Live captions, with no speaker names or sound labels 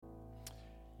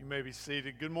You may be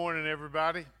seated. Good morning,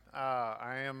 everybody.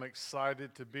 I am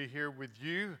excited to be here with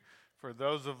you. For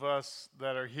those of us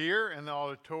that are here in the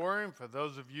auditorium, for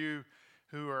those of you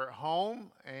who are at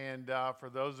home, and for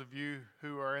those of you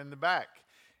who are in the back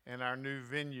in our new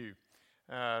venue.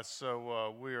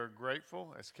 So we are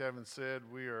grateful. As Kevin said,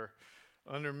 we are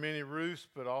under many roofs,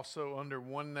 but also under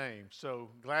one name. So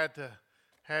glad to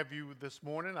have you this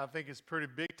morning. I think it's pretty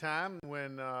big time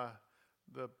when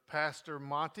the Pastor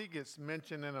Monty gets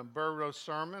mentioned in a Burroughs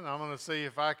sermon. I'm going to see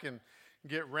if I can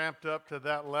get ramped up to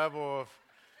that level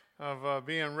of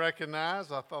being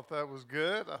recognized. I thought that was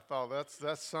good. I thought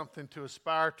that's something to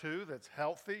aspire to. That's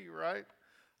healthy, right?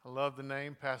 I love the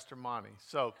name Pastor Monty.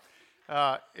 So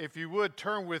if you would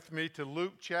turn with me to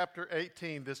Luke chapter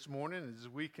 18 this morning as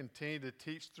we continue to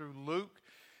teach through Luke.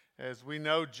 As we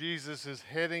know, Jesus is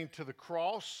heading to the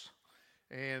cross.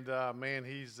 And man,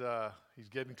 he's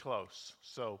getting close.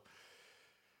 So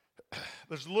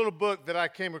there's a little book that I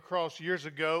came across years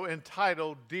ago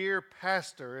entitled Dear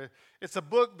Pastor. It's a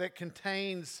book that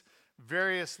contains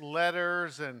various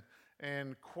letters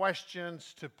and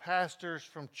questions to pastors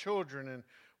from children. And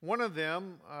one of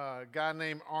them, a guy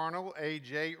named Arnold,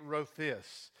 age 8, wrote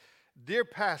this. Dear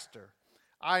Pastor,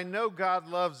 I know God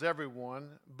loves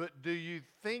everyone, but do you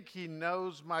think he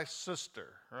knows my sister,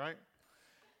 right?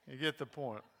 You get the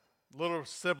point. Little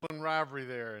sibling rivalry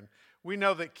there. And we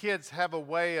know that kids have a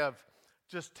way of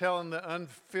just telling the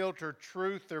unfiltered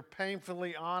truth. They're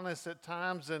painfully honest at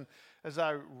times. And as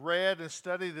I read and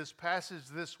studied this passage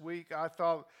this week, I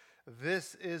thought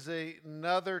this is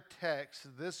another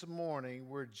text this morning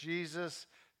where Jesus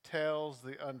tells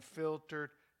the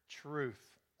unfiltered truth.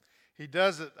 He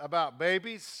does it about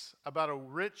babies, about a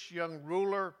rich young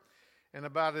ruler, and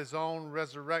about his own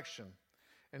resurrection.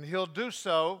 And he'll do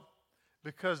so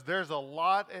because there's a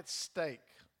lot at stake.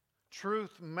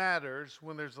 Truth matters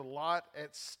when there's a lot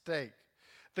at stake.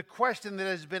 The question that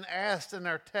has been asked in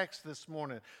our text this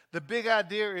morning, the big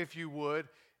idea, if you would,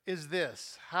 is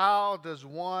this. How does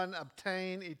one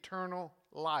obtain eternal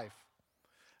life?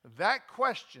 That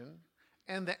question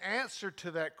and the answer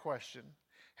to that question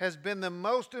has been the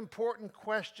most important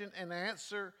question and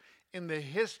answer in the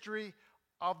history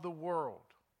of the world.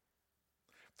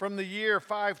 From the year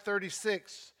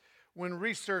 536, when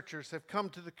researchers have come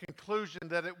to the conclusion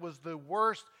that it was the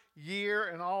worst year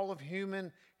in all of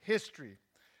human history,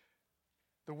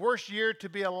 the worst year to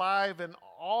be alive in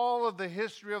all of the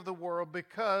history of the world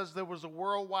because there was a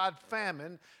worldwide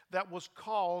famine that was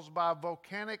caused by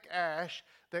volcanic ash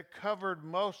that covered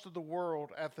most of the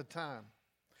world at the time.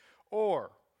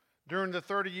 Or during the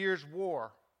 30 Years'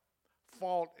 War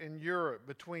fought in Europe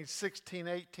between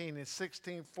 1618 and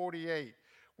 1648,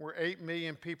 where 8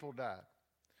 million people died.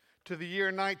 To the year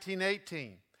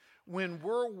 1918, when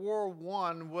World War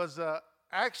I was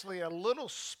actually a little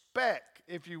speck,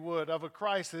 if you would, of a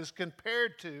crisis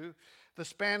compared to the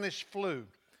Spanish flu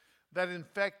that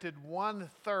infected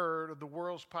 1/3 of the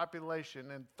world's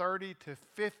population and 30 to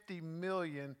 50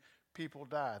 million people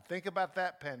died. Think about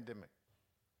that pandemic.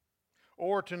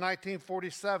 Or to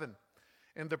 1947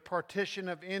 and the partition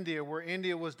of India, where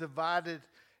India was divided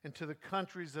into the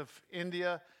countries of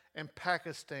India and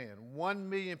Pakistan. 1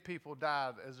 million people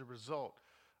died as a result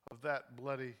of that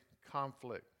bloody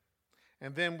conflict.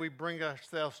 And then we bring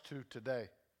ourselves to today,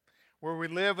 where we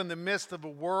live in the midst of a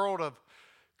world of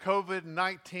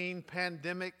COVID-19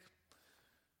 pandemic,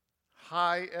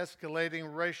 high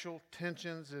escalating racial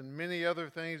tensions, and many other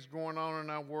things going on in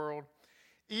our world.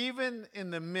 Even in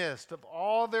the midst of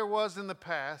all there was in the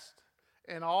past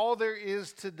and all there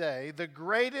is today, the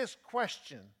greatest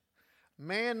question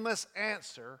man must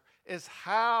answer is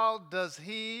how does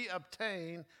he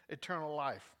obtain eternal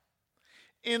life?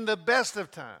 In the best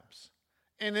of times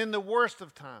and in the worst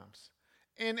of times,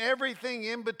 in everything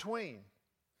in between,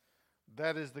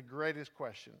 that is the greatest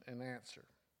question and answer.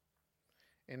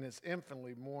 And it's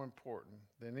infinitely more important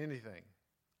than anything,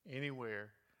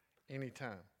 anywhere,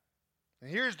 anytime. And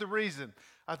here's the reason.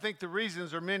 I think the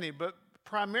reasons are many, but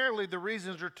primarily the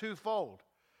reasons are twofold.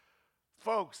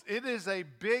 Folks, it is a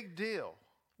big deal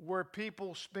where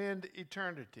people spend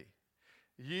eternity.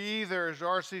 You either, as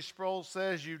R.C. Sproul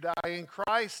says, you die in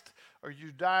Christ or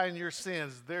you die in your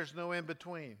sins. There's no in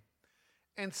between.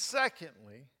 And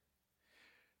secondly,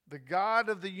 the God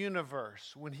of the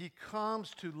universe, when he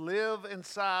comes to live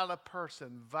inside a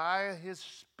person via his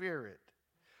Spirit,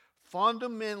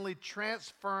 fundamentally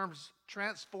transforms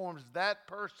that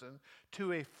person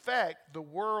to affect the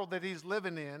world that he's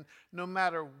living in, no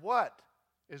matter what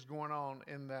is going on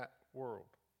in that world.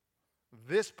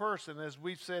 This person, as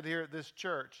we've said here at this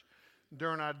church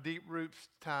during our Deep Roots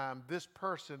time, this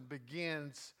person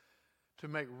begins to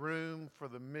make room for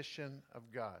the mission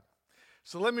of God.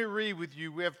 So let me read with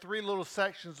you. We have three little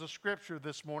sections of Scripture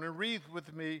this morning. Read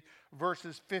with me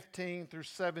verses 15 through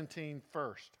 17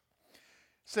 first.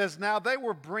 It says, "Now they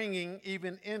were bringing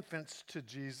even infants to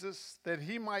Jesus, that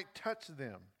he might touch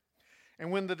them.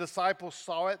 And when the disciples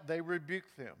saw it, they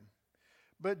rebuked them.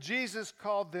 But Jesus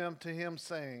called them to him,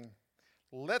 saying,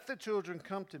 'Let the children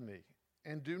come to me,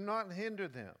 and do not hinder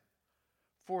them,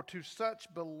 for to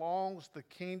such belongs the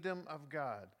kingdom of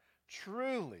God.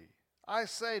 Truly, I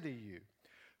say to you,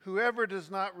 whoever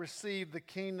does not receive the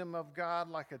kingdom of God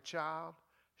like a child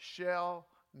shall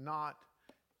not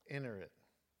enter it.'"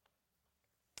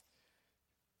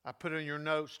 I put in your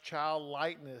notes,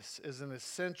 childlikeness is an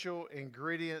essential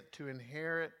ingredient to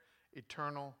inherit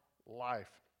eternal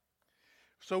life.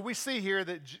 So we see here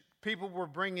that people were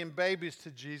bringing babies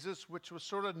to Jesus, which was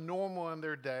sort of normal in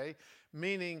their day,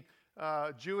 meaning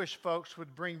Jewish folks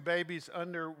would bring babies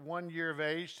under 1 year of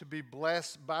age to be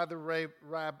blessed by the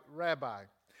rabbi.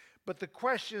 But the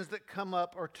questions that come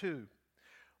up are two.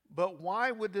 But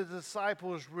why would the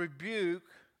disciples rebuke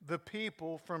the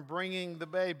people from bringing the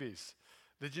babies?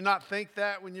 Did you not think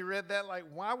that when you read that? Like,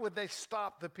 why would they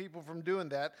stop the people from doing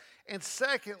that? And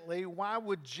secondly, why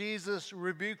would Jesus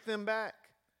rebuke them back?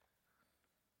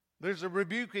 There's a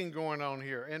rebuking going on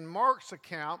here. In Mark's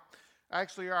account,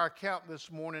 actually our account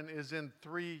this morning is in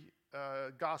three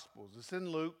Gospels. It's in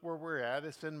Luke, where we're at.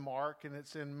 It's in Mark, and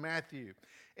it's in Matthew.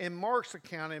 In Mark's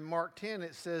account, in Mark 10,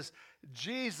 it says,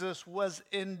 Jesus was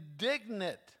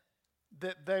indignant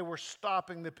that they were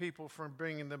stopping the people from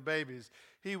bringing the babies.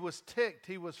 He was ticked.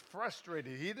 He was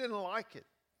frustrated. He didn't like it.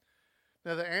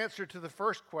 Now, the answer to the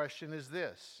first question is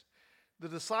this. The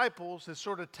disciples had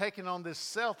sort of taken on this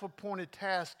self-appointed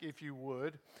task, if you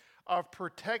would, of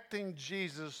protecting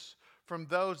Jesus from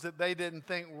those that they didn't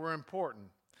think were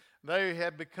important. They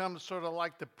had become sort of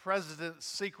like the president's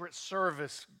secret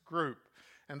service group,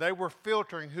 and they were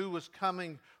filtering who was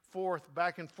coming forth,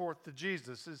 back and forth to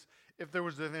Jesus. If there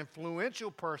was an influential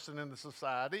person in the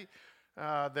society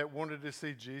that wanted to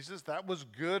see Jesus, that was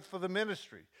good for the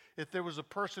ministry. If there was a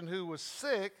person who was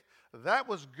sick, that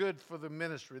was good for the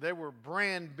ministry. They were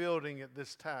brand building at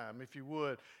this time, if you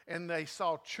would. And they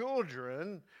saw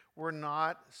children were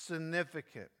not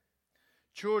significant.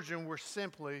 Children were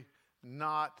simply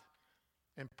not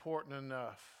important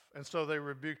enough. And so they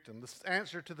rebuked them. The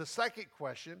answer to the second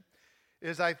question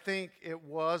is, I think it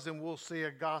was, and we'll see,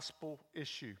 a gospel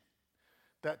issue.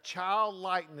 That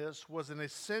childlikeness was an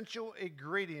essential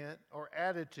ingredient or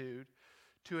attitude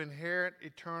to inherit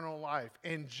eternal life.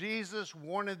 And Jesus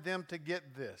wanted them to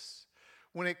get this.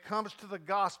 When it comes to the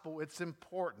gospel, it's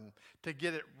important to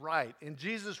get it right. And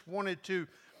Jesus wanted to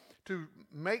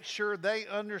make sure they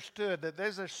understood that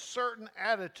there's a certain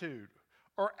attitude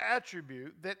or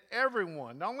attribute that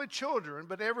everyone, not only children,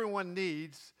 but everyone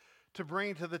needs to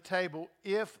bring to the table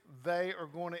if they are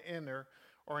going to enter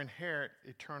or inherit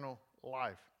eternal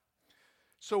life.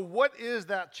 So what is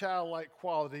that childlike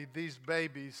quality these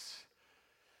babies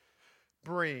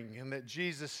bring, and that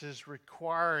Jesus is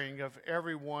requiring of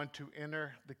everyone to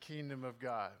enter the kingdom of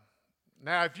God?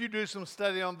 Now, if you do some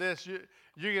study on this,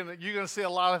 you're gonna see a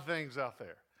lot of things out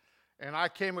there. And I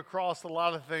came across a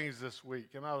lot of things this week,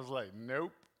 and I was like,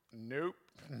 nope, nope,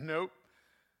 nope.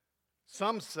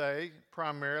 Some say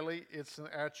primarily it's an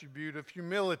attribute of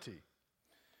humility.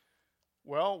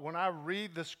 Well, when I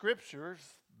read the scriptures,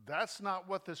 that's not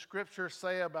what the scriptures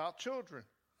say about children.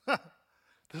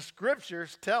 The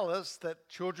scriptures tell us that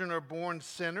children are born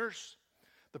sinners.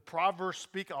 The Proverbs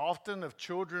speak often of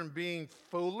children being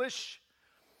foolish.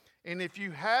 And if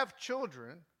you have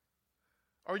children,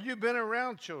 or you've been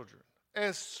around children,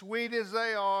 as sweet as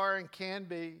they are and can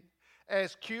be,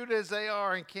 as cute as they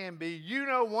are and can be, you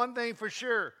know one thing for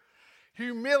sure.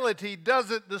 Humility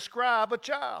doesn't describe a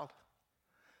child.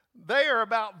 They are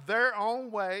about their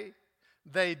own way.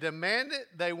 They demand it,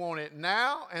 they want it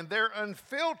now, and they're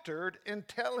unfiltered in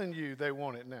telling you they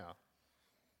want it now.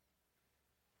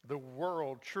 The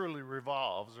world truly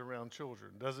revolves around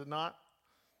children, does it not?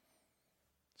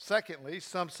 Secondly,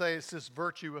 some say it's this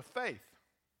virtue of faith.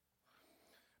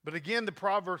 But again, the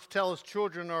Proverbs tell us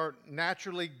children are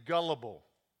naturally gullible.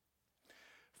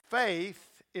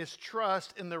 Faith is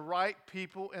trust in the right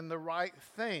people and the right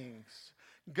things.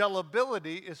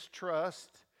 Gullibility is trust,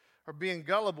 or being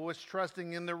gullible is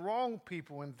trusting in the wrong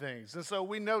people and things. And so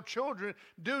we know children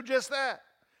do just that.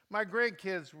 My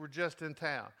grandkids were just in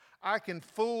town. I can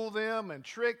fool them and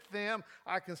trick them.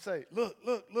 I can say, look,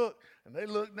 look, look. And they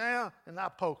look down, and I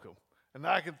poke them. And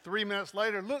I can, 3 minutes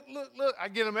later, look, look, look. I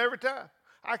get them every time.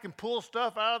 I can pull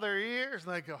stuff out of their ears,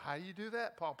 and they go, how do you do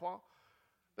that, Pawpaw?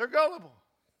 They're gullible.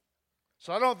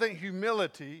 So I don't think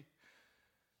humility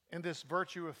and this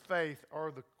virtue of faith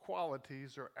are the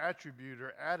qualities or attribute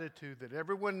or attitude that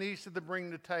everyone needs to bring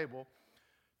to the table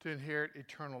to inherit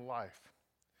eternal life.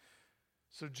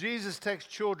 So Jesus takes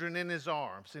children in his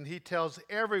arms, and he tells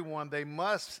everyone they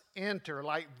must enter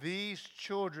like these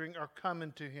children are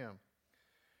coming to him.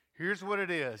 Here's what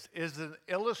it is an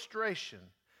illustration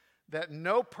that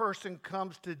no person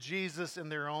comes to Jesus in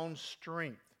their own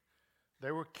strength.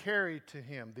 They were carried to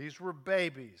him. These were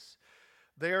babies.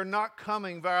 They are not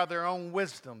coming via their own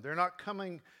wisdom. They're not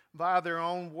coming via their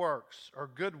own works or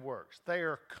good works. They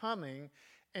are coming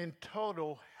in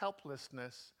total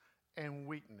helplessness and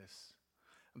weakness.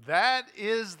 That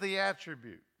is the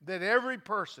attribute that every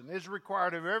person is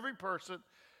required of every person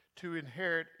to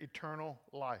inherit eternal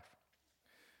life.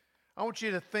 I want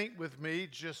you to think with me,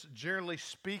 just generally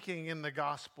speaking in the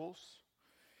Gospels,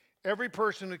 every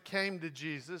person who came to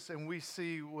Jesus and we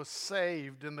see was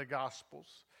saved in the Gospels,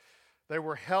 they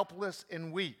were helpless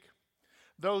and weak.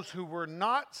 Those who were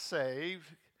not saved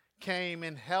came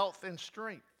in health and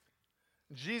strength.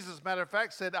 Jesus, matter of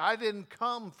fact, said, I didn't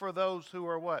come for those who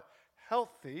are what?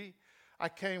 Healthy. I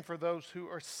came for those who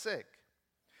are sick.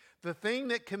 The thing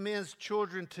that commends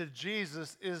children to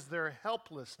Jesus is their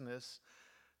helplessness,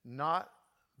 not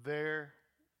their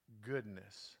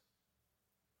goodness.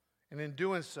 And in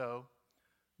doing so,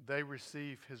 they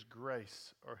receive his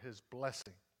grace or his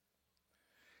blessing.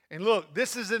 And look,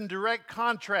 this is in direct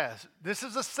contrast. This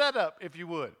is a setup, if you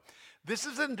would. This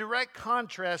is in direct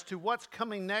contrast to what's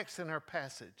coming next in our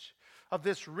passage of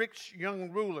this rich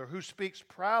young ruler who speaks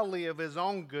proudly of his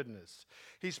own goodness.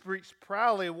 He speaks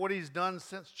proudly of what he's done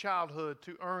since childhood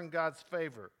to earn God's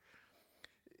favor.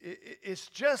 It's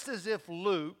just as if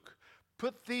Luke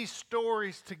put these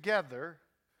stories together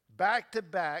back to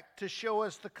back to show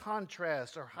us the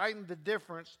contrast or heighten the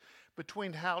difference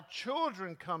between how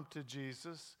children come to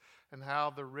Jesus and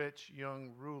how the rich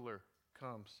young ruler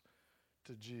comes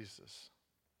to Jesus.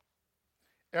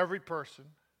 Every person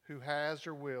who has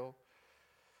or will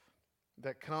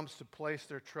that comes to place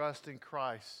their trust in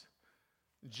Christ,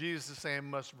 Jesus is saying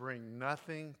must bring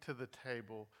nothing to the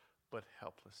table but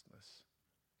helplessness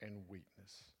and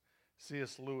weakness.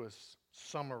 C.S. Lewis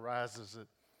summarizes it,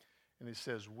 and he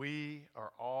says, we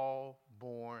are all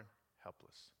born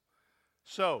helpless.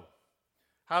 So,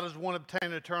 how does one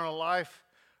obtain eternal life?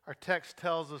 Our text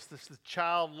tells us this, the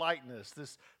childlikeness,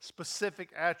 this specific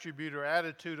attribute or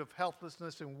attitude of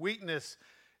helplessness and weakness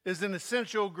is an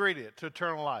essential ingredient to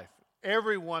eternal life.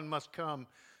 Everyone must come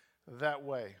that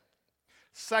way.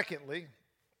 Secondly,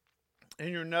 in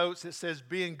your notes it says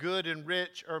being good and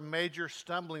rich are major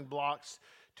stumbling blocks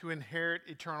to inherit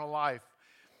eternal life.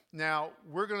 Now,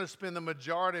 we're going to spend the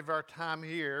majority of our time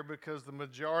here because the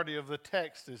majority of the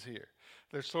text is here.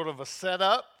 There's sort of a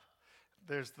setup,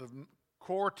 there's the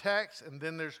core text, and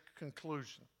then there's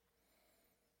conclusion.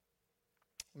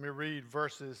 Let me read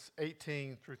verses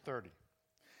 18 through 30.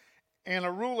 And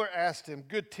a ruler asked him,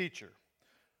 good teacher,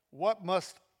 what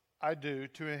must I do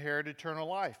to inherit eternal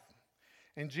life?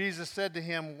 And Jesus said to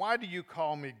him, why do you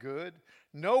call me good?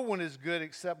 No one is good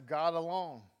except God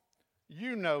alone.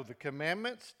 You know the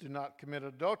commandments. Do not commit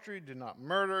adultery, do not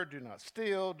murder, do not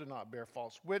steal, do not bear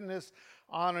false witness,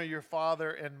 honor your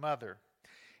father and mother.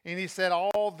 And he said,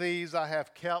 all these I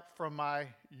have kept from my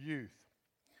youth.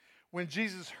 When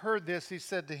Jesus heard this, he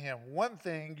said to him, one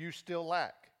thing you still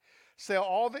lack. Sell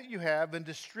all that you have and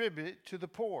distribute it to the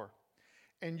poor,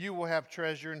 and you will have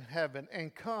treasure in heaven.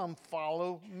 And come,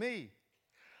 follow me.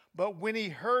 But when he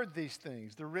heard these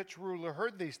things, the rich ruler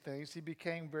heard these things, he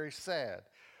became very sad,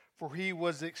 for he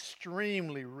was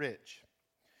extremely rich.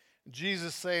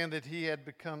 Jesus, seeing that he had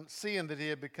become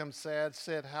sad,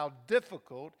 said, how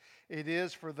difficult it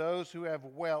is for those who have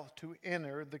wealth to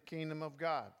enter the kingdom of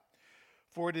God.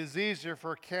 For it is easier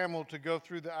for a camel to go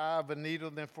through the eye of a needle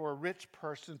than for a rich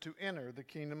person to enter the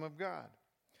kingdom of God.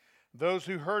 Those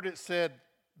who heard it said,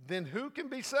 then who can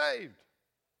be saved?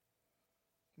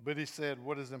 But he said,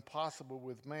 what is impossible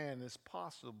with man is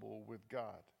possible with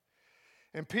God.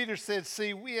 And Peter said,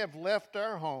 see, we have left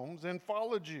our homes and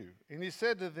followed you. And he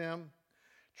said to them,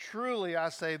 truly I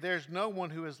say, there's no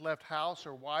one who has left house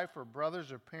or wife or brothers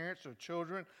or parents or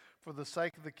children for the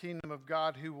sake of the kingdom of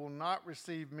God who will not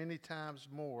receive many times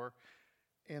more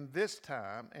in this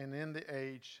time and in the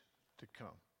age to come.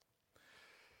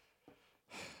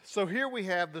 So here we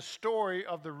have the story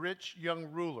of the rich young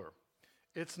ruler.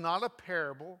 It's not a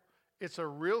parable. It's a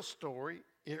real story.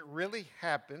 It really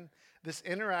happened, this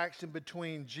interaction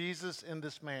between Jesus and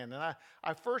this man. And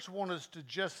I first want us to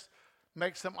just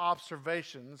make some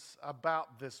observations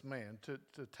about this man, to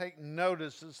take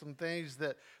notice of some things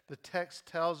that the text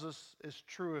tells us is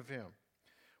true of him.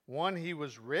 One, he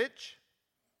was rich,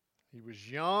 he was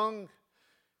young,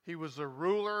 he was a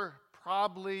ruler,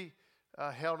 probably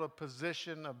held a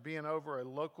position of being over a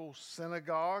local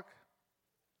synagogue.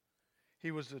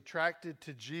 He was attracted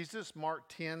to Jesus. Mark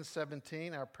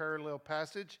 10:17, our parallel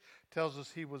passage, tells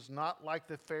us he was not like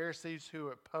the Pharisees who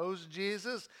opposed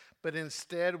Jesus, but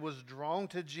instead was drawn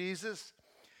to Jesus.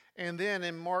 And then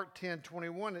in Mark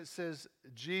 10:21, it says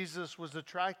Jesus was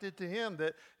attracted to him,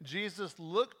 that Jesus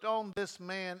looked on this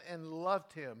man and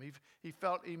loved him. He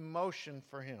felt emotion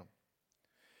for him.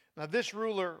 Now, this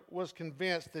ruler was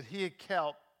convinced that he had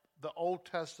kept the Old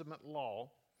Testament law,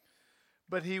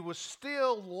 but he was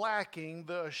still lacking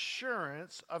the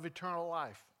assurance of eternal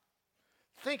life.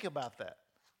 Think about that.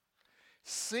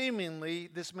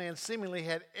 This man seemingly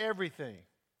had everything.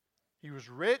 He was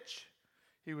rich,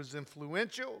 he was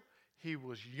influential, he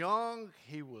was young,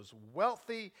 he was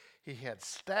wealthy, he had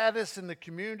status in the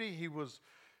community,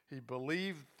 he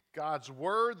believed God's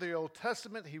word, the Old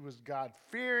Testament, he was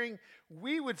God-fearing.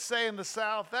 We would say in the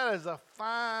South, that is a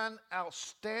fine,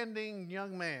 outstanding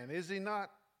young man, is he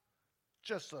not?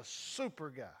 Just a super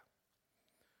guy.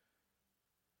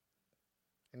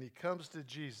 And he comes to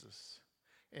Jesus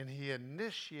and he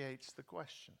initiates the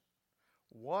question,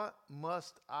 what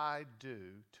must I do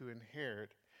to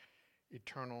inherit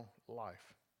eternal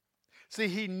life? See,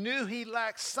 he knew he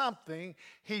lacked something,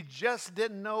 he just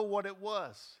didn't know what it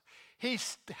was. He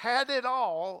had it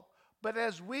all, but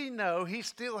as we know, he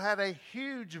still had a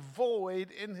huge void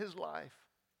in his life.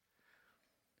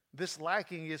 This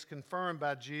lacking is confirmed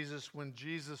by Jesus when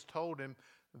Jesus told him,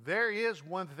 there is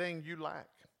one thing you lack.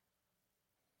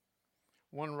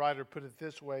 One writer put it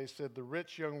this way, he said, the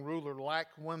rich young ruler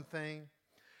lacked one thing,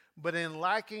 but in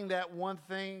lacking that one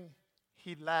thing,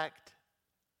 he lacked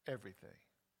everything.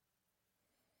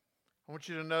 I want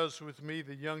you to notice with me,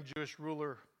 the young Jewish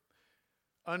ruler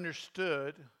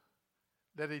understood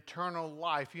that eternal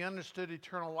life, he understood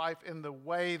eternal life in the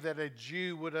way that a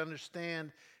Jew would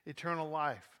understand eternal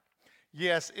life.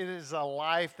 Yes, it is a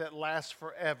life that lasts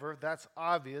forever, that's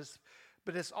obvious,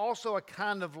 but it's also a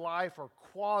kind of life or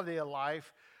quality of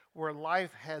life where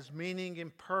life has meaning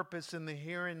and purpose in the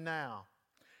here and now,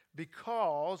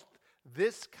 because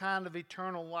this kind of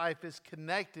eternal life is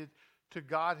connected to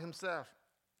God himself,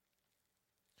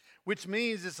 which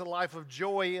means it's a life of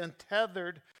joy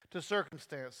untethered to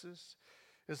circumstances.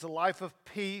 It's a life of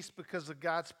peace because of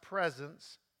God's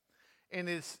presence. And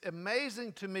it's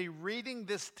amazing to me reading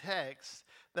this text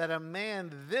that a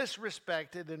man this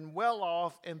respected and well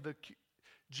off in the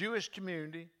Jewish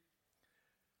community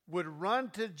would run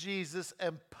to Jesus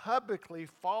and publicly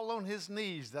fall on his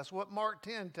knees. That's what Mark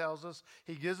 10 tells us.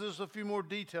 He gives us a few more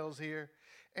details here.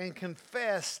 And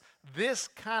confess this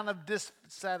kind of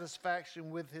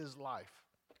dissatisfaction with his life.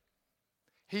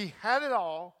 He had it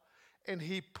all, and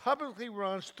he publicly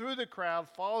runs through the crowd,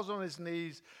 falls on his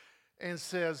knees, and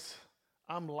says,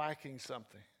 I'm lacking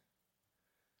something.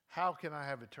 How can I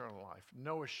have eternal life?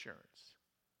 No assurance,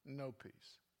 no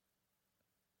peace.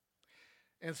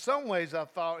 In some ways, I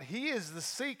thought he is the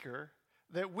seeker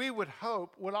that we would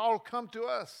hope would all come to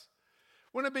us.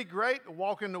 Wouldn't it be great to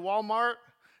walk into Walmart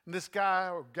and this guy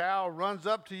or gal runs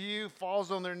up to you,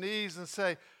 falls on their knees and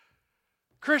say,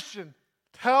 Christian,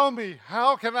 tell me,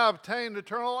 how can I obtain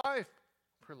eternal life?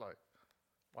 We're like,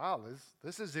 wow,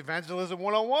 this is evangelism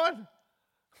 101.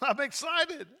 I'm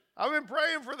excited. I've been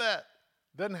praying for that.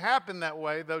 Doesn't happen that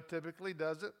way, though, typically,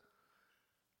 does it?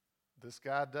 This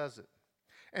guy does it.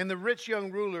 And the rich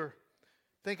young ruler,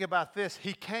 think about this,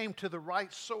 he came to the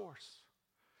right source.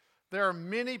 There are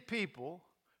many people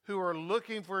who are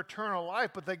looking for eternal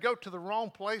life, but they go to the wrong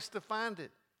place to find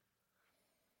it.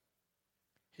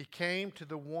 He came to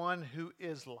the one who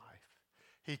is life.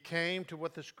 He came to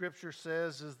what the scripture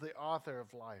says is the author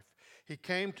of life. He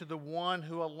came to the one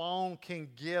who alone can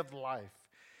give life.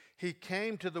 He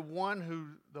came to the one who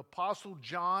the Apostle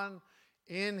John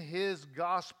in his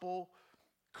gospel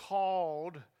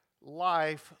called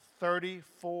life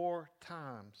 34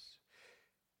 times.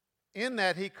 In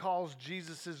that, he calls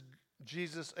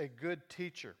Jesus a good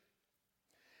teacher.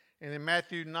 And in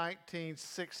Matthew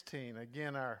 19:16,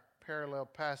 again our parallel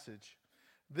passage,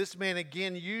 this man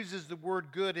again uses the word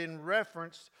good in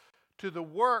reference to the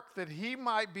work that he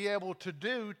might be able to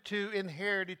do to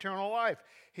inherit eternal life.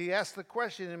 He asks the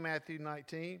question in Matthew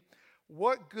 19,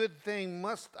 what good thing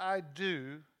must I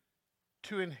do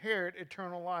to inherit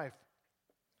eternal life?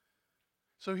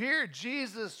 So here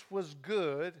Jesus was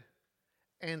good,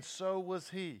 and so was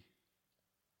he.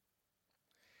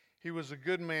 He was a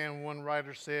good man, one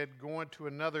writer said, going to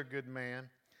another good man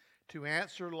to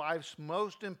answer life's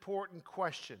most important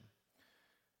question.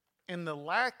 And the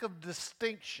lack of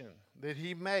distinction that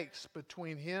he makes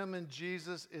between him and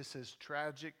Jesus is his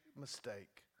tragic mistake.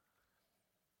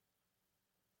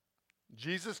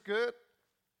 Jesus good,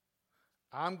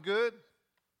 I'm good,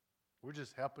 we're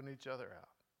just helping each other out.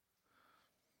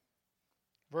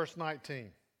 Verse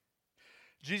 19,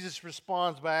 Jesus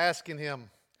responds by asking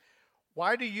him,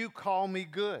 "Why do you call me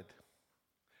good?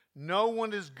 No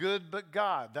one is good but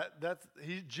God."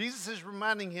 Jesus is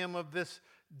reminding him of this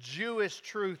Jewish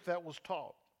truth that was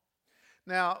taught.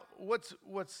 Now,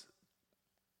 what's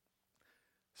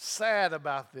sad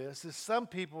about this is some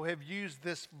people have used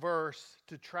this verse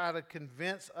to try to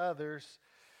convince others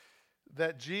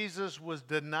that Jesus was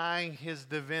denying his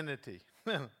divinity.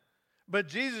 But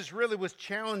Jesus really was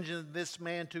challenging this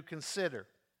man to consider,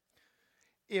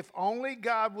 if only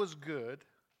God was good,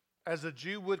 as a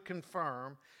Jew would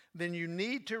confirm, then you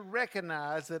need to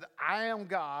recognize that I am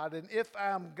God, and if I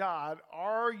am God,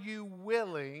 are you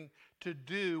willing to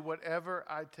do whatever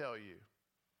I tell you?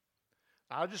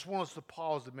 I just want us to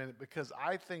pause a minute because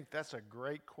I think that's a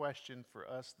great question for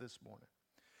us this morning.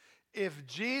 If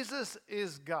Jesus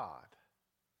is God,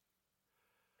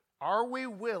 are we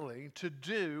willing to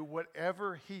do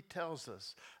whatever he tells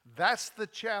us? That's the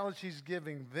challenge he's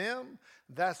giving them.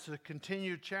 That's the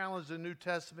continued challenge the New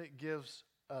Testament gives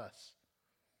us.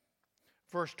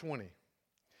 Verse 20.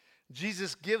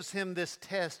 Jesus gives him this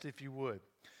test, if you would.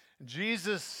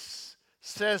 Jesus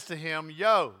says to him,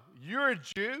 you're a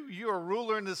Jew. You're a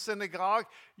ruler in the synagogue.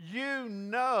 You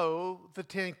know the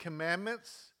 10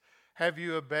 Commandments. Have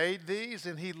you obeyed these?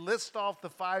 And he lists off the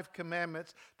 5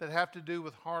 commandments that have to do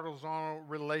with horizontal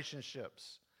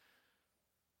relationships.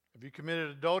 Have you committed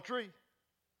adultery?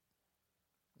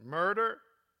 Murder?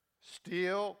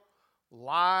 Steal?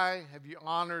 Lie? Have you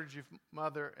honored your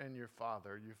mother and your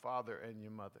father and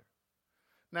your mother?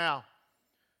 Now,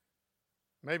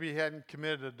 maybe you hadn't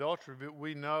committed adultery, but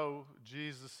we know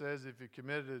Jesus says if you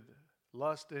committed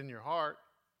lust in your heart,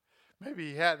 maybe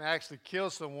he hadn't actually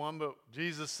killed someone, but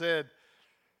Jesus said,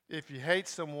 if you hate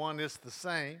someone, it's the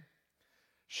same.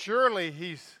 Surely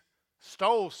he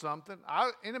stole something.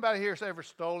 Anybody here ever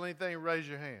stole anything? Raise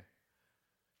your hand.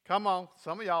 Come on,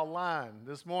 some of y'all lying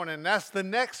this morning. That's the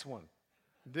next one.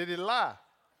 Did he lie?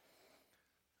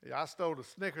 Yeah, I stole a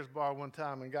Snickers bar one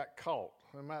time and got caught.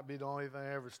 It might be the only thing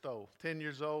I ever stole. 10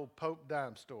 years old, Pope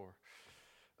dime store.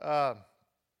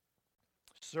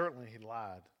 Certainly he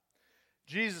lied.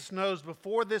 Jesus knows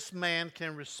before this man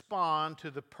can respond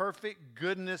to the perfect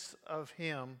goodness of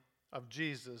him, of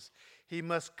Jesus, he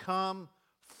must come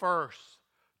first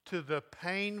to the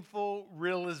painful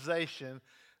realization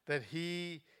that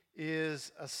he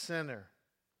is a sinner.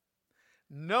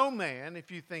 No man, if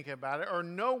you think about it, or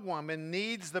no woman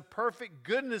needs the perfect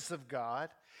goodness of God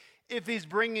if he's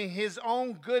bringing his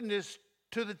own goodness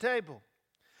to the table.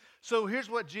 So here's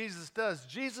what Jesus does.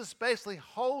 Jesus basically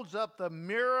holds up the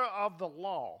mirror of the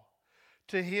law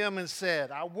to him and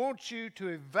said, I want you to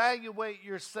evaluate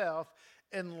yourself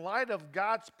in light of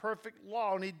God's perfect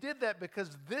law. And he did that because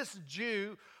this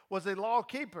Jew was a law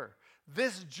keeper.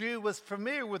 This Jew was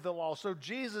familiar with the law. So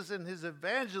Jesus in his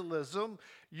evangelism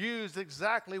used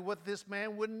exactly what this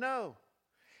man would know.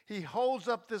 He holds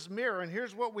up this mirror, and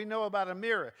here's what we know about a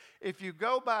mirror. If you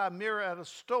go by a mirror at a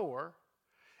store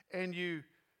and you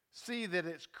see that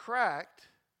it's cracked,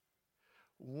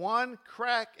 one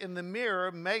crack in the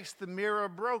mirror makes the mirror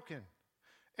broken.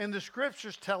 And the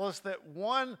scriptures tell us that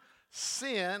one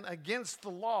sin against the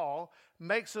law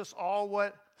makes us all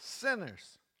what?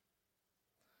 Sinners.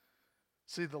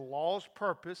 See, the law's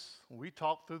purpose, we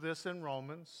talked through this in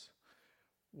Romans,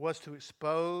 was to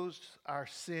expose our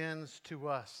sins to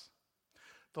us.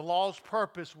 The law's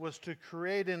purpose was to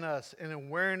create in us an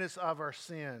awareness of our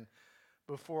sin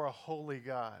before a holy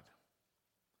God.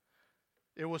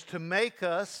 It was to make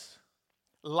us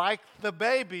like the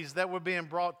babies that were being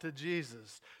brought to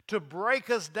Jesus, to break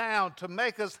us down, to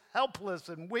make us helpless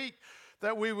and weak,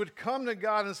 that we would come to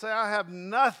God and say, I have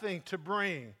nothing to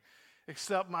bring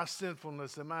except my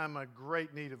sinfulness, and I am in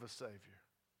great need of a Savior.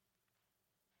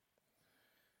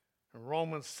 In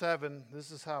Romans 7,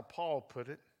 this is how Paul put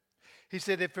it. He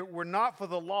said, if it were not for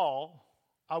the law,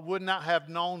 I would not have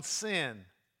known sin.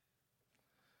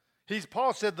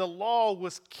 Paul said the law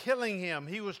was killing him.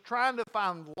 He was trying to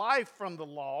find life from the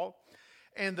law,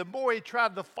 and the more he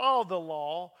tried to follow the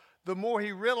law, the more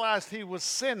he realized he was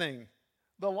sinning.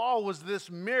 The law was this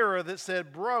mirror that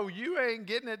said, bro, you ain't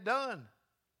getting it done.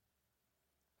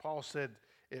 Paul said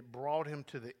it brought him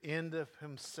to the end of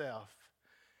himself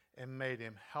and made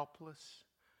him helpless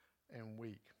and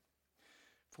weak.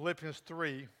 Philippians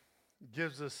 3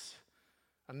 gives us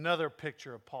another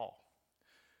picture of Paul.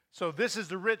 So this is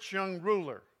the rich young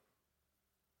ruler.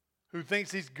 who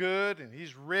thinks he's good and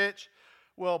he's rich.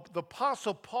 Well, the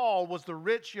Apostle Paul was the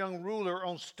rich young ruler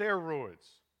on steroids.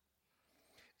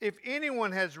 If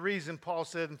anyone has reason, Paul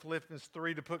said in Philippians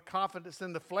 3, to put confidence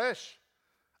in the flesh,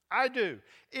 I do.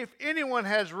 If anyone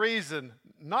has reason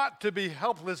not to be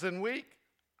helpless and weak,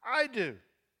 I do.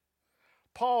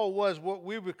 Paul was what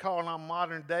we would call in our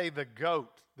modern day the GOAT,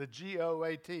 the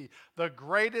G-O-A-T, the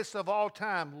greatest of all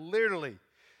time, literally.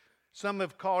 Some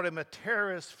have called him a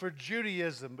terrorist for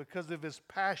Judaism because of his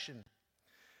passion.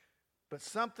 But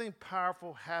something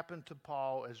powerful happened to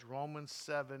Paul, as Romans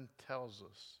 7 tells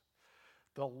us.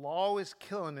 The law is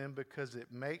killing him because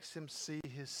it makes him see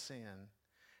his sin,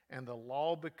 and the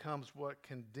law becomes what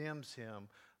condemns him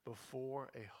before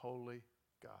a holy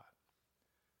God.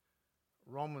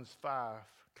 Romans 5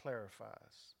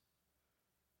 clarifies,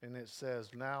 and it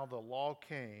says, now the law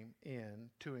came in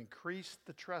to increase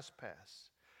the trespass,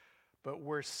 but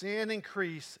where sin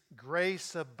increased,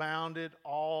 grace abounded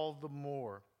all the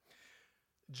more.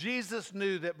 Jesus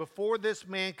knew that before this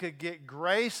man could get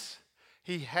grace,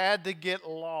 he had to get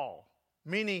law,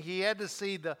 meaning he had to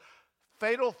see the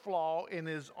fatal flaw in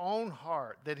his own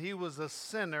heart, that he was a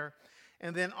sinner,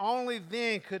 and then only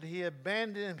then could he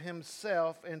abandon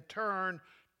himself and turn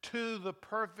to the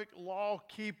perfect law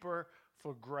keeper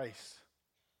for grace.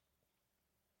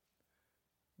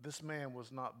 This man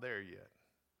was not there yet,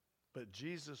 but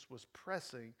Jesus was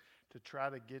pressing to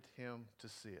try to get him to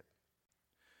see it.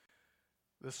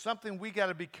 There's something we got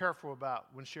to be careful about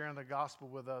when sharing the gospel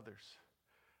with others.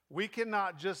 We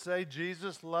cannot just say,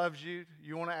 Jesus loves you.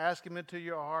 You want to ask him into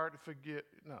your heart to forgive.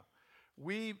 No.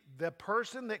 The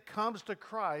person that comes to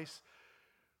Christ,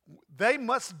 they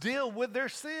must deal with their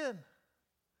sin.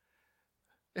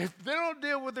 If they don't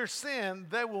deal with their sin,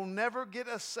 they will never get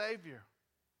a Savior.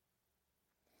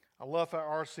 I love how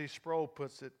R.C. Sproul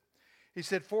puts it. He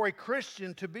said, for a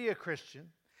Christian to be a Christian,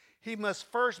 he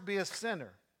must first be a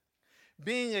sinner.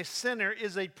 Being a sinner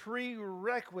is a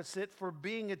prerequisite for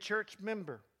being a church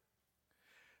member.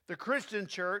 The Christian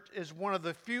church is one of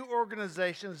the few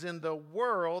organizations in the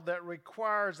world that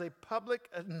requires a public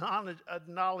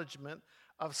acknowledgement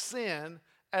of sin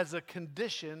as a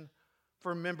condition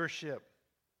for membership.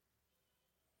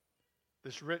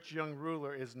 This rich young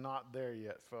ruler is not there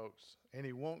yet, folks, and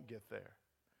he won't get there.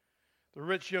 The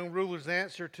rich young ruler's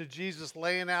answer to Jesus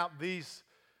laying out these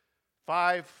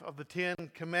 5 of the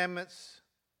 10 commandments,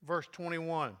 verse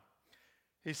 21.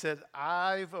 He said,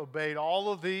 I've obeyed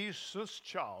all of these since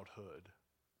childhood.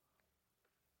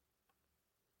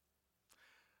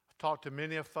 I've talked to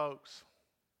many of folks,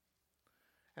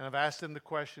 and I've asked them the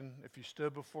question, if you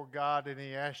stood before God and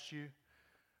he asked you,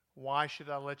 why should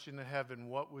I let you into heaven,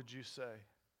 what would you say?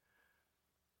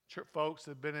 Folks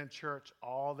have been in church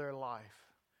all their life,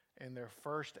 and their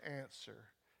first answer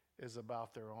is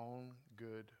about their own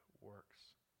good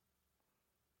works.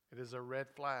 It is a red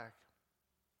flag.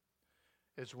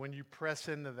 It's when you press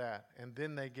into that, and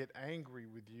then they get angry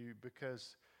with you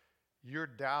because you're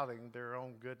doubting their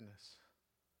own goodness.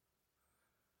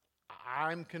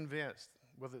 I'm convinced,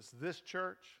 whether it's this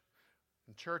church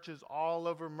and churches all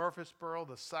over Murfreesboro,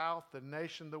 the South, the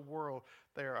nation, the world,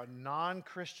 there are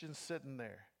non-Christians sitting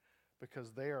there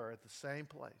because they are at the same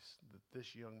place that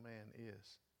this young man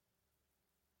is.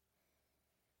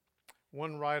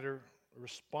 One writer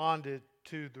responded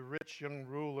to the rich young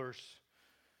ruler's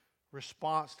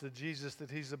response to Jesus that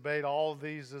he's obeyed all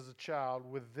these as a child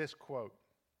with this quote.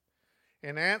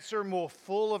 An answer more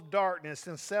full of darkness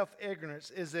and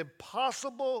self-ignorance is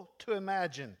impossible to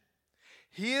imagine.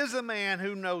 He is a man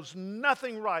who knows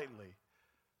nothing rightly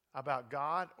about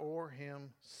God or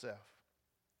himself.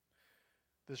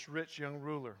 This rich young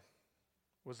ruler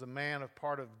was a man of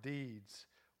part of deeds,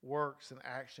 works, and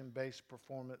action-based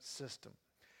performance system.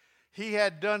 He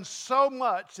had done so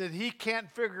much that he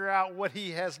can't figure out what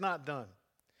he has not done.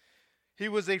 He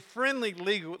was a friendly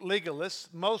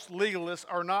legalist. Most legalists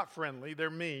are not friendly, they're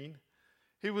mean.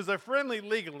 He was a friendly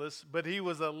legalist, but he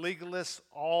was a legalist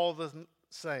all the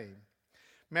same.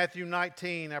 Matthew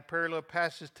 19, our parallel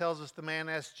passage tells us the man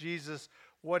asked Jesus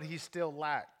what he still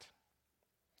lacked.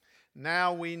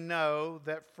 Now we know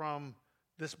that from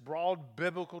this broad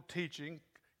biblical teaching,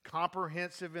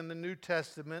 comprehensive in the New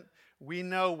Testament, we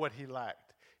know what he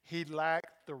lacked. He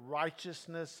lacked the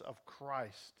righteousness of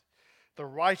Christ. The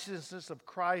righteousness of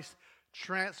Christ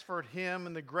transferred him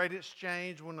in the great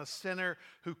exchange when a sinner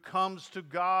who comes to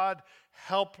God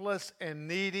helpless and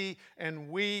needy and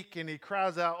weak, and he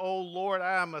cries out, "Oh Lord,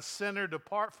 I am a sinner,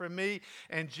 depart from me."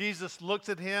 And Jesus looks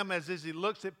at him as he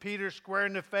looks at Peter square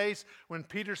in the face when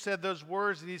Peter said those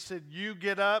words, and he said, "You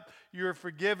get up, you're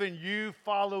forgiven, you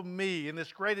follow me." And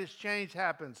this great exchange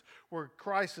happens where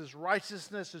Christ's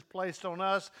righteousness is placed on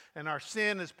us and our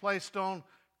sin is placed on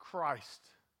Christ.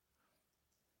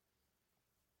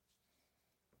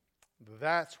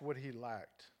 That's what he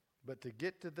lacked. But to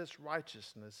get to this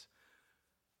righteousness,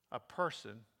 a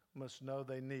person must know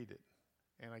they need it.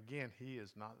 And again, he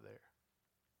is not there.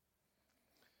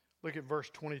 Look at verse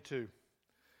 22.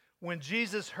 When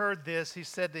Jesus heard this, he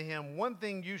said to him, "One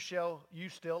thing you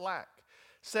still lack.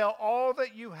 Sell all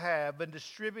that you have and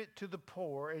distribute to the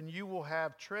poor, and you will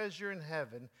have treasure in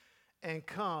heaven, and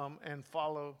come and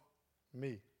follow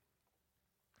me."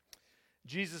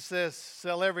 Jesus says,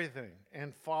 sell everything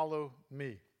and follow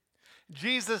me.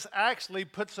 Jesus actually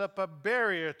puts up a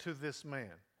barrier to this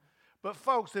man. But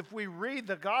folks, if we read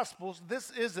the Gospels, this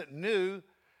isn't new.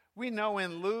 We know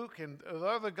in Luke and the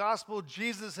other Gospels,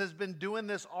 Jesus has been doing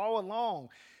this all along.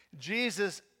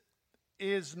 Jesus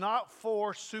is not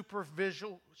for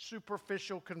superficial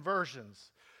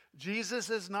conversions.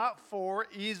 Jesus is not for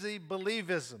easy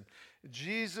believism.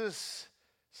 Jesus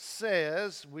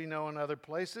says, we know in other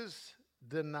places,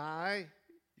 deny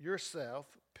yourself,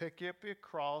 pick up your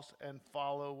cross, and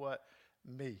follow what?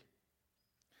 Me.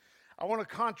 I want to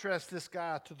contrast this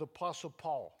guy to the Apostle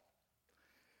Paul.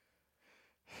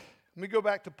 Let me go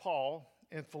back to Paul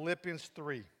in Philippians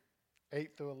 3,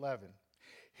 8 through 11.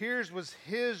 Here's was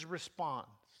his response.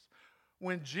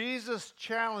 When Jesus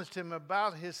challenged him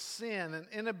about his sin and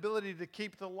inability to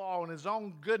keep the law and his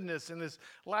own goodness and his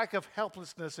lack of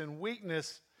helplessness and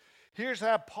weakness, here's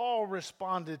how Paul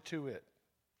responded to it.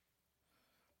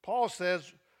 Paul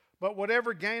says, "But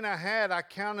whatever gain I had, I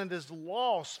counted as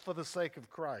loss for the sake of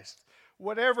Christ."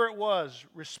 Whatever it was,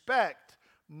 respect,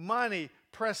 money,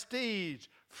 prestige,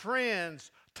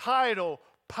 friends, title,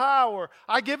 power,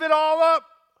 I give it all up.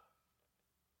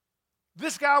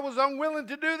 This guy was unwilling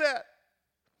to do that.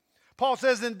 Paul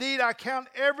says, "Indeed, I count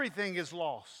everything as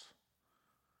loss."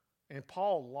 And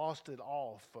Paul lost it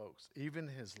all, folks, even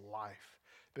his life,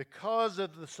 because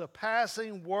of the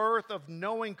surpassing worth of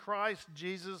knowing Christ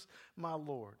Jesus my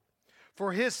Lord.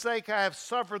 "For his sake I have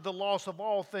suffered the loss of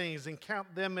all things and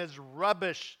count them as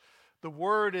rubbish." The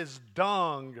word is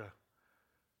dung.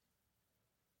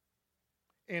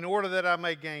 "In order that I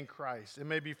may gain Christ and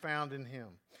may be found in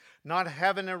him. Not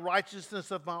having a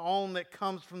righteousness of my own that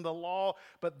comes from the law,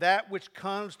 but that which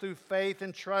comes through faith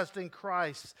and trust in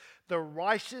Christ. The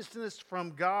righteousness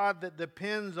from God that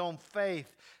depends on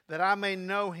faith, that I may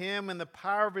know him and the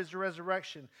power of his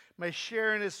resurrection, may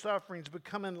share in his sufferings,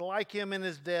 becoming like him in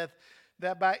his death,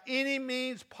 that by any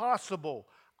means possible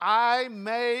I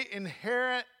may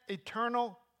inherit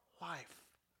eternal life."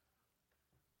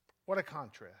 What a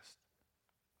contrast.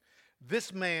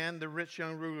 This man, the rich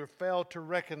young ruler, failed to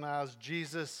recognize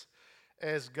Jesus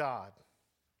as God.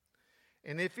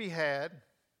 And if he had,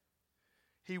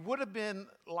 he would have been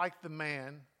like the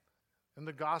man in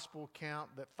the gospel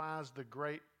account that finds the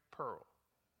great pearl.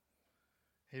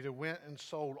 He'd have went and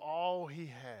sold all he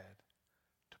had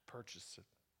to purchase it.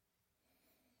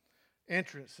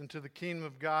 Entrance into the kingdom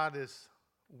of God is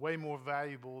way more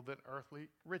valuable than earthly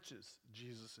riches,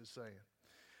 Jesus is saying.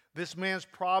 This man's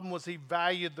problem was he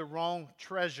valued the wrong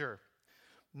treasure.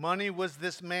 Money was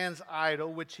this man's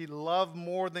idol, which he loved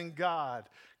more than God.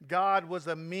 God was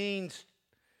a means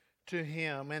to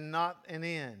him and not an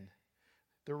end.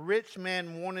 The rich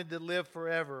man wanted to live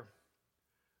forever,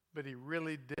 but he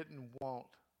really didn't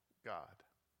want God.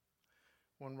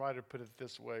 One writer put it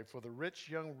this way: "For the rich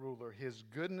young ruler, his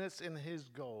goodness and his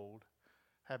gold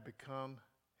had become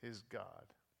his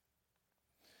God."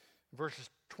 Verses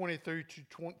 23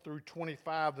 through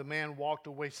 25, the man walked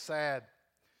away sad.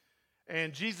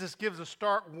 And Jesus gives a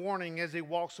stark warning as he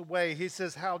walks away. He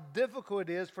says how difficult it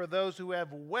is for those who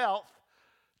have wealth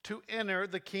to enter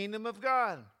the kingdom of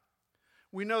God.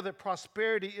 We know that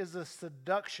prosperity is a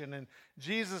seduction, and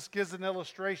Jesus gives an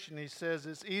illustration. He says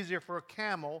it's easier for a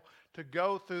camel to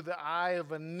go through the eye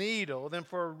of a needle than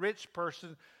for a rich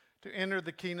person to enter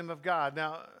the kingdom of God.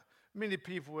 Now, many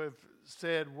people have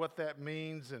said what that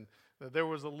means, and that there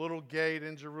was a little gate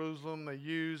in Jerusalem they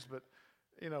used, but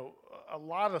a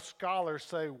lot of scholars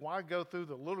say, why go through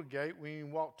the little gate when you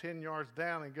can walk 10 yards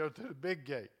down and go to the big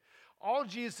gate? All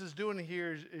Jesus is doing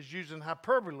here is using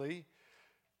hyperbole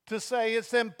to say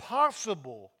it's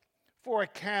impossible for a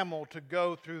camel to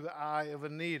go through the eye of a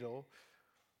needle.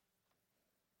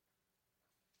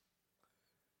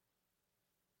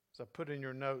 As I put in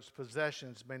your notes,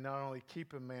 possessions may not only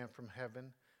keep a man from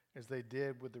heaven, as they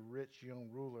did with the rich young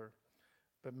ruler,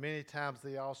 but many times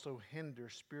they also hinder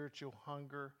spiritual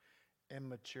hunger and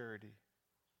maturity.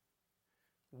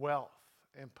 Wealth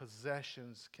and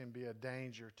possessions can be a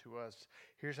danger to us.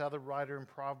 Here's how the writer in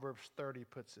Proverbs 30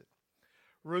 puts it.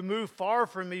 Remove far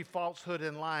from me falsehood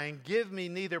and lying. Give me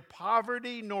neither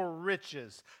poverty nor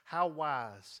riches. How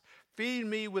wise. Feed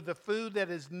me with the food that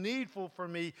is needful for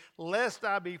me, lest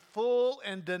I be full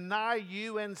and deny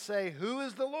you and say, who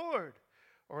is the Lord?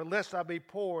 Or lest I be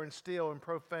poor and steal and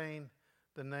profane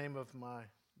the name of my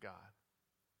God.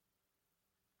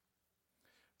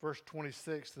 Verse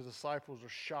 26, the disciples are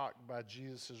shocked by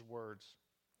Jesus' words.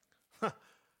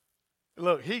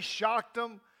 Look, he shocked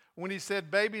them when he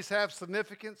said babies have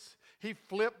significance. He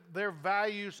flipped their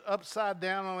values upside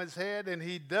down on his head, and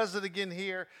he does it again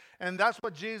here. And that's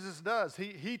what Jesus does.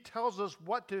 He tells us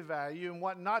what to value and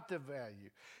what not to value.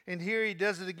 And here he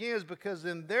does it again is because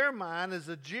in their mind as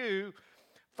a Jew,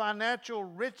 financial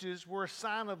riches were a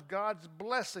sign of God's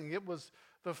blessing. It was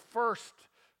the first,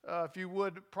 if you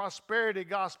would, prosperity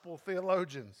gospel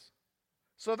theologians.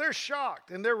 So they're shocked,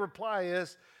 and their reply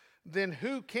is, then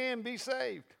who can be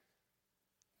saved?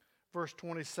 Verse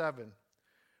 27,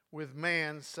 with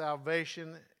man,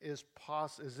 salvation is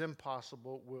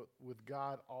impossible. With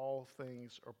God, all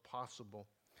things are possible.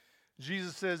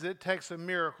 Jesus says it takes a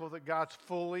miracle that God's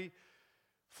fully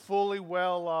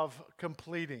well of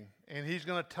completing. And he's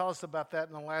going to tell us about that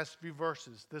in the last few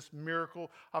verses, this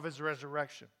miracle of his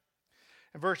resurrection.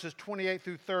 In verses 28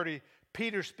 through 30,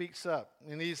 Peter speaks up.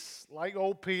 And he's like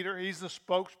old Peter. He's the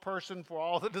spokesperson for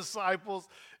all the disciples.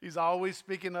 He's always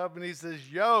speaking up, and he says,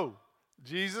 yo,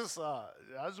 Jesus, I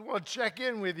just want to check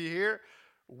in with you here.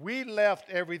 We left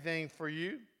everything for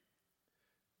you.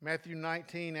 Matthew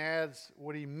 19 adds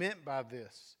what he meant by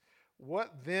this.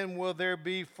 What then will there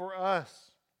be for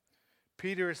us?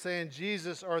 Peter is saying,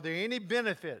 Jesus, are there any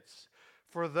benefits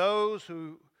for those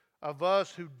of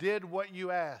us who did what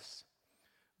you asked?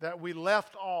 That we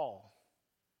left all.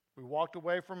 We walked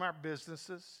away from our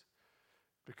businesses,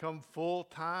 become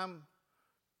full-time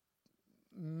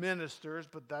ministers,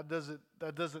 but that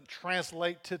doesn't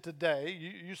translate to today.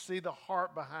 You see the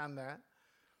heart behind that.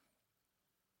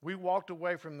 We walked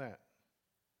away from that.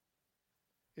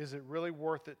 Is it really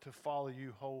worth it to follow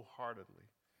you wholeheartedly?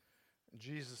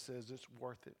 Jesus says it's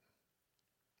worth it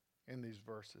in these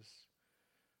verses.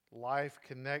 Life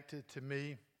connected to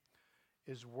me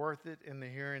is worth it in the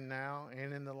here and now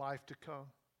and in the life to come.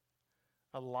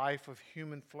 A life of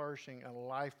human flourishing, a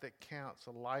life that counts,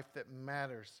 a life that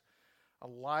matters, a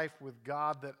life with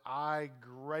God that I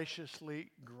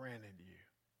graciously granted you.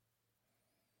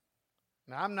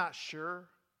 Now, I'm not sure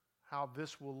how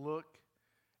this will look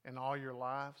in all your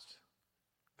lives.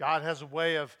 God has a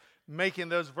way of making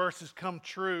those verses come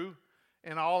true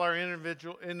in all our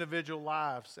individual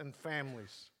lives and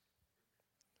families.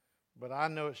 But I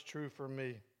know it's true for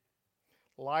me.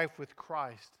 Life with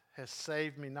Christ has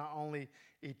saved me not only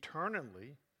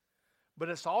eternally, but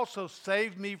it's also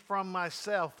saved me from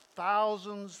myself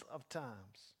thousands of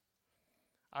times.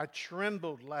 I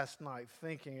trembled last night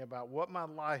thinking about what my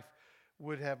life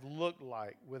would have looked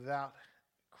like without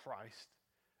Christ,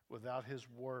 without His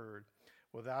Word,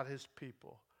 without His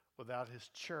people, without His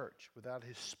church, without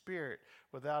His Spirit,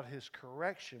 without His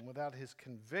correction, without His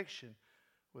conviction,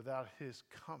 without His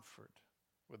comfort,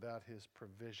 without His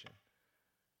provision.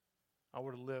 I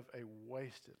would have lived a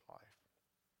wasted life.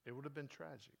 It would have been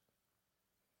tragic.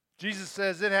 Jesus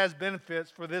says it has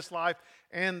benefits for this life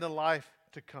and the life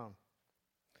to come.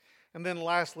 And then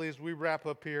lastly, as we wrap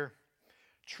up here,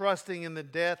 trusting in the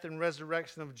death and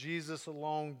resurrection of Jesus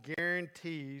alone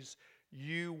guarantees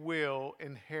you will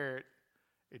inherit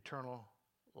eternal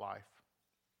life.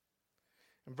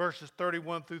 In verses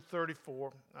 31 through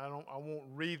 34, I won't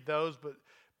read those, but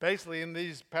basically in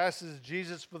these passages,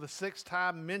 Jesus for the sixth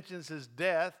time mentions his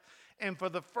death, and for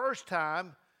the first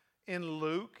time in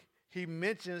Luke, he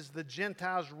mentions the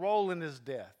Gentiles' role in his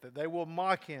death, that they will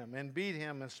mock him and beat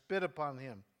him and spit upon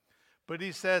him. But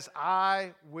he says,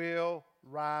 I will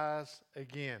rise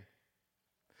again.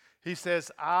 He says,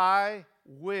 I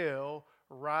will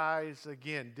rise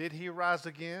again. Did he rise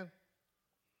again?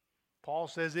 Paul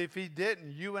says, if he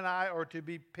didn't, you and I are to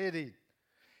be pitied.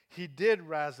 He did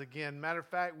rise again. Matter of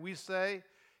fact, we say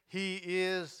he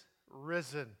is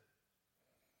risen.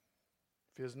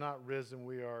 If he is not risen,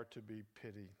 we are to be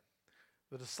pitied.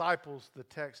 The disciples, the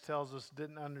text tells us,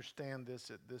 didn't understand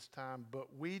this at this time,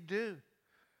 but we do.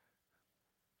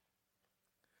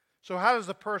 So how does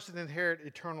a person inherit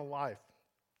eternal life?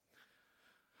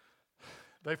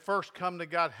 They first come to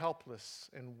God helpless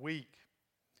and weak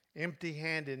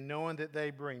empty-handed, knowing that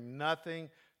they bring nothing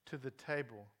to the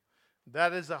table.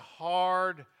 That is a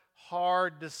hard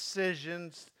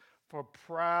decision for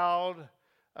proud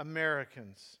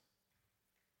Americans.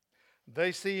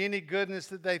 They see any goodness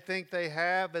that they think they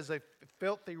have as a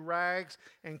filthy rags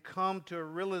and come to a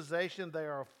realization they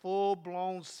are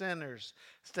full-blown sinners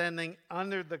standing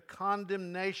under the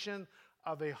condemnation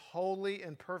of a holy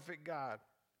and perfect God.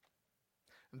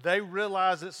 They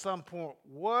realize at some point,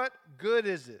 what good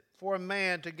is it for a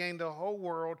man to gain the whole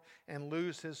world and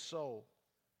lose his soul?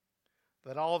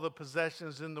 That all the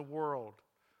possessions in the world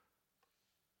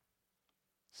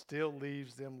still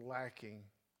leaves them lacking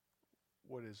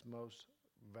what is most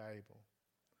valuable.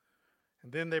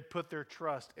 And then they put their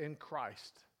trust in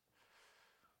Christ.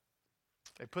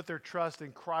 They put their trust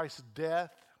in Christ's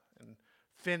death and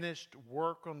finished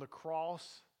work on the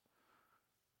cross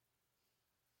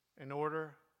in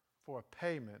order for a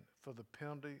payment for the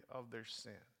penalty of their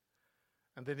sin.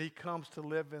 And then he comes to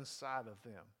live inside of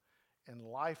them,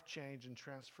 and life change and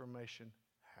transformation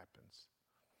happens.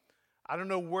 I don't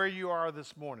know where you are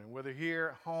this morning, whether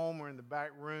here at home or in the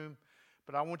back room,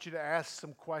 but I want you to ask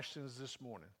some questions this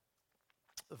morning.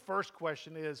 The first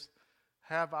question is,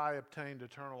 have I obtained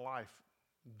eternal life?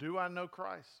 Do I know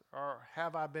Christ, or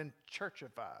have I been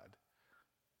churchified?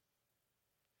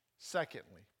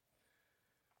 Secondly,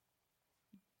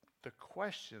 the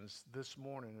questions this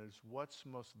morning is, what's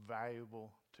most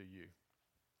valuable to you?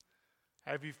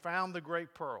 Have you found the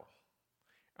great pearl?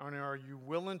 And are you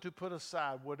willing to put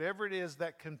aside whatever it is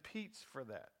that competes for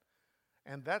that?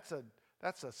 And that's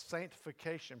a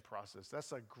sanctification process.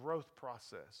 That's a growth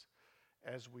process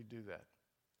as we do that.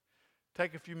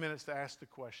 Take a few minutes to ask the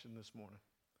question this morning.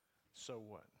 So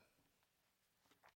what?